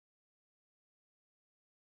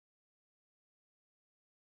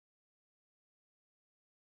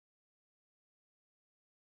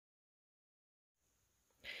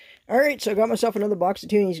Alright, so I got myself another box of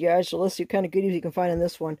Toonies, guys. So let's see what kind of goodies you can find in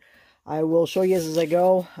this one. I will show you as I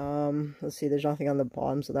go. Let's see, there's nothing on the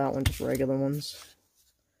bottoms of that one, just regular ones.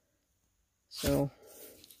 So,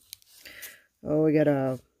 we got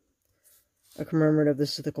a commemorative.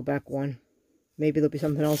 This is the Quebec one. Maybe there'll be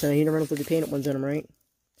something else in it. You never know if there'll be painted ones in them, right?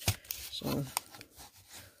 So,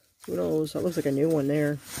 who knows? That looks like a new one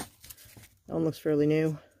there. That one looks fairly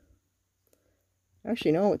new.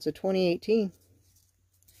 Actually, no, it's a 2018.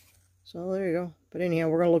 So there you go. But anyhow,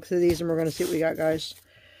 we're going to look through these and we're going to see what we got, guys.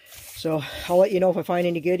 So I'll let you know if I find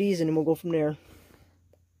any goodies and then we'll go from there.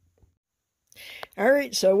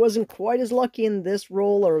 Alright, so I wasn't quite as lucky in this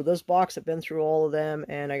roll or this box. I've been through all of them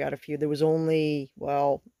and I got a few. There was only,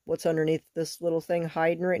 well, what's underneath this little thing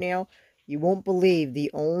hiding right now? You won't believe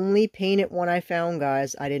the only painted one I found,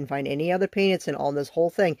 guys. I didn't find any other painteds in all this whole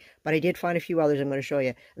thing, but I did find a few others I'm going to show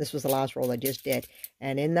you. This was the last roll I just did.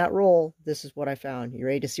 And in that roll, this is what I found. You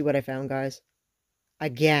ready to see what I found, guys?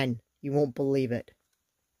 Again, you won't believe it.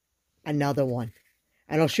 Another one.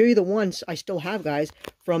 And I'll show you the ones I still have, guys,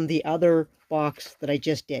 from the other box that I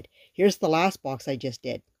just did. Here's the last box I just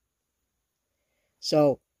did.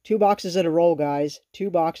 So, 2 boxes in a row, guys. 2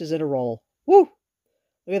 boxes in a row. Woo!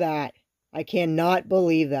 Look at that. I cannot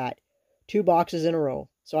believe that. 2 boxes in a row.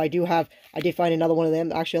 So I did find another one of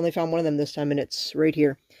them. Actually, I only found one of them this time, and it's right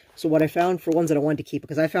here. So what I found for ones that I wanted to keep,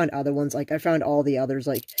 because I found other ones, like I found all the others,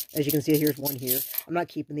 like, as you can see, here's one here. I'm not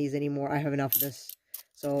keeping these anymore. I have enough of this.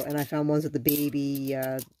 So, and I found ones with the baby,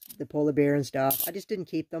 the polar bear and stuff. I just didn't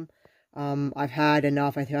keep them. I've had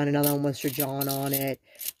enough. I found another one with Sir John on it.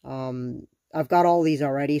 I've got all these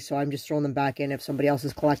already, so I'm just throwing them back in. If somebody else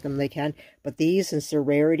is collecting them, they can. But these, since they're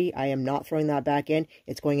rarity, I am not throwing that back in.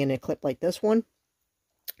 It's going in a clip like this one.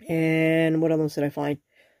 And what other ones did I find?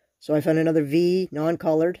 So I found another V,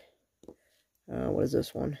 non-colored. What is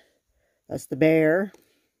this one? That's the bear.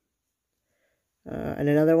 And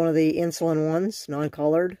another one of the insulin ones,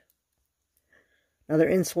 non-colored. Another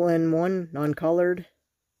insulin one, non-colored.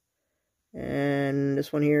 And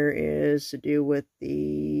this one here is to do with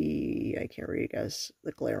the, I can't read, guys,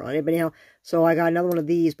 the glare on it. But anyhow, so I got another one of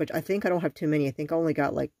these, but I think I don't have too many. I think I only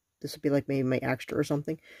got like, this would be like maybe my extra or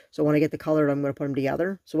something. So when I get the colored, I'm going to put them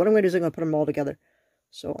together. So what I'm going to do is I'm going to put them all together.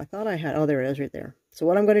 So I thought I had, oh, there it is right there. So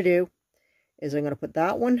what I'm going to do is I'm going to put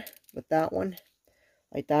that one with that one,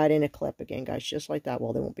 like that in a clip again, guys, just like that.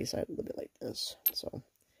 Well, they won't be side a little bit like this. So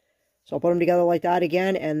I'll put them together like that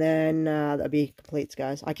again, and then that'll be complete,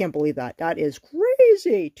 guys. I can't believe that. That is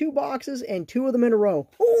crazy. 2 boxes and 2 of them in a row.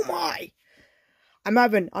 Oh my! I'm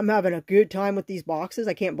having a good time with these boxes.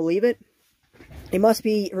 I can't believe it.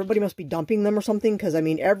 Everybody must be dumping them or something, because I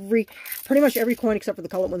mean pretty much every coin except for the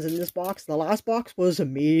colored ones in this box. The last box was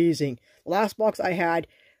amazing. The last box I had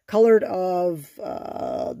colored of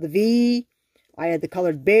the V. I had the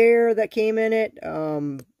colored bear that came in it,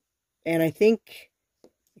 and I think,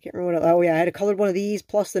 I can't remember what, oh yeah, I had a colored one of these,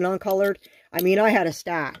 plus the non-colored. I mean, I had a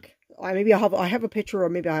stack. Maybe I have a picture, or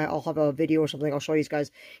maybe I'll have a video or something I'll show you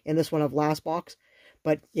guys in this one of last box.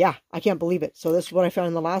 But yeah, I can't believe it. So this is what I found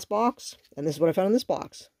in the last box, and this is what I found in this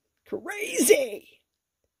box. Crazy!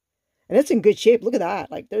 And it's in good shape. Look at that.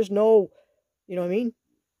 Like, there's no, you know what I mean?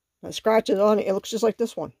 Scratches on it. It looks just like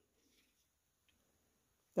this one.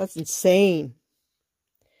 That's insane.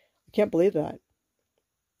 I can't believe that.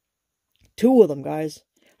 2 of them, guys.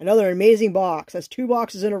 Another amazing box. That's 2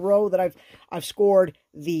 boxes in a row that I've scored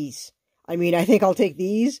these. I mean, I think I'll take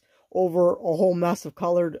these over a whole mess of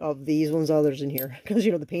colored of these ones, others in here. Because,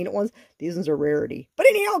 you know, the painted ones, these ones are rarity. But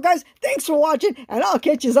anyhow, guys, thanks for watching, and I'll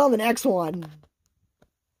catch you on the next one.